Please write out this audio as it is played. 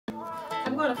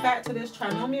I'm going to factor this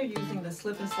trinomial using the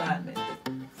slip and slide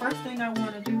method. First thing I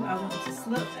want to do, I want to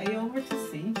slip A over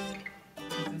to C.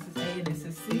 This is A and this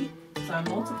is C. So I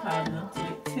multiply them to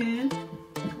get 10.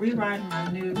 Rewrite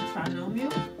my new trinomial.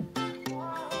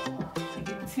 To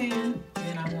get 10,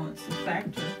 then I want to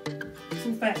factor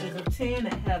two factors of 10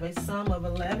 that have a sum of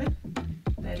 11.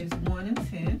 That is 1 and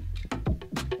 10.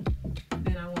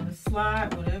 Then I want to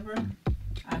slide whatever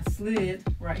I slid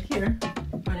right here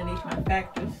underneath my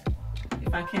factors.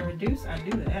 If I can reduce, I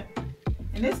do that.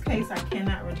 In this case, I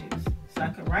cannot reduce. So I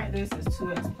could write this as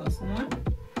 2x plus 1.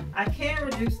 I can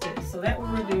reduce this, so that will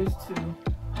reduce to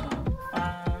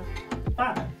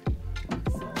 5.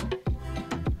 So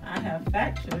I have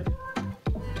factored